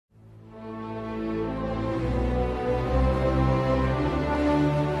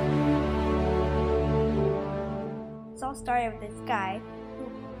all started with this guy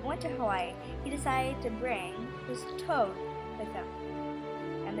who went to Hawaii. He decided to bring his toad with him,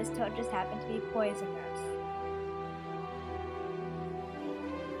 and this toad just happened to be poisonous.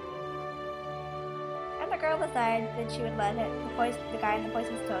 And the girl decided that she would let the guy in the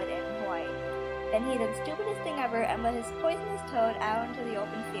poisonous toad in Hawaii. Then he did the stupidest thing ever and let his poisonous toad out into the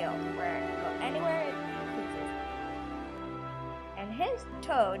open field where it could go anywhere it pleases. And his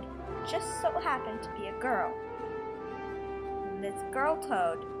toad just so happened to be a girl. And this girl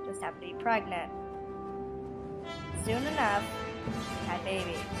toad just happened to be pregnant. Soon enough, she had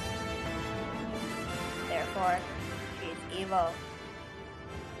babies. Therefore, she's evil.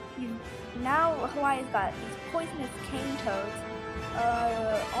 Now Hawaii's got these poisonous cane toads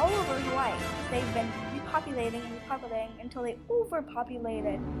all over Hawaii. They've been repopulating until they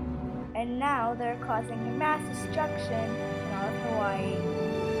overpopulated. And now they're causing mass destruction in all of Hawaii.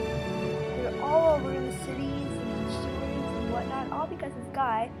 They're all over the cities and sewers and whatnot, all because this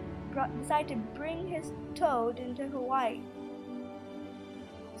guy decided to bring his toad into Hawaii.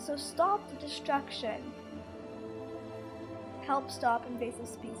 So stop the destruction. Help stop invasive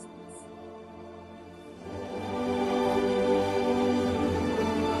species.